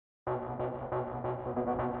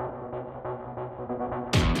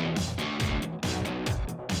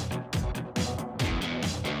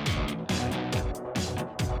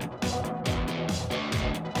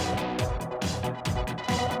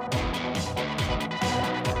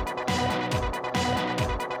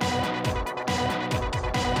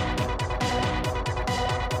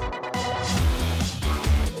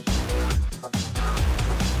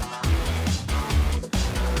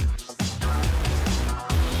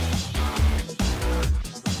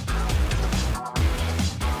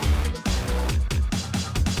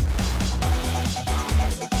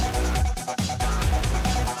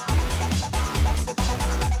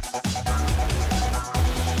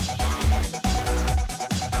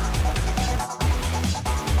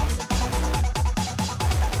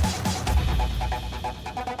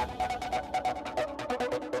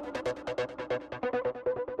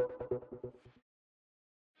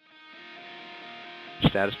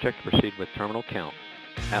Status check to proceed with terminal count.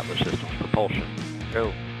 Atlas systems, propulsion.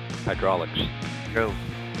 Go. Hydraulics. Go.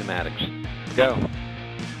 Pneumatics. Go.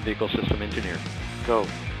 Vehicle system engineer. Go.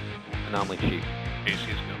 Anomaly chief.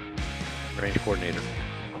 ACs go. Range coordinator.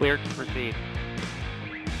 Cleared to proceed.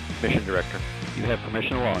 Mission director. You have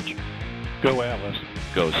permission to launch. Go Atlas.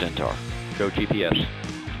 Go Centaur. Go GPS.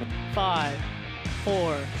 5,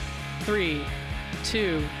 4, 3,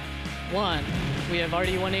 2, 1. We have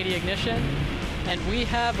RD-180 ignition, and we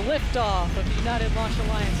have liftoff of the United Launch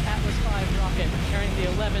Alliance Atlas V rocket carrying the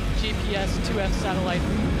 11th GPS IIF satellite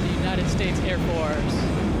for the United States Air Force.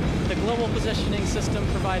 The Global Positioning System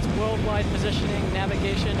provides worldwide positioning,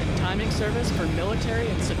 navigation, and timing service for military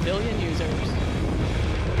and civilian users.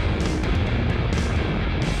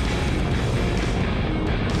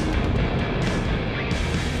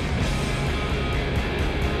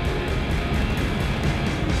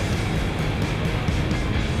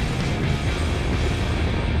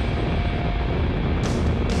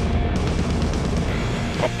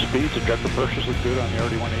 Pump speeds, ejector pressures look good on the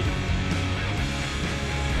RD-180.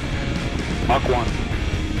 Mach 1.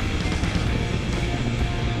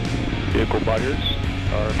 Vehicle bodies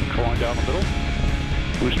are controlling down the middle.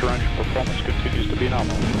 Booster engine performance continues to be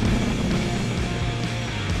nominal.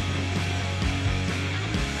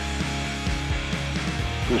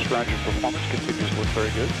 Booster engine performance continues to look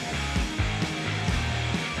very good.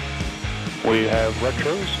 We have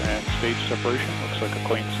retros and stage separation. Looks like a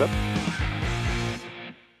clean set.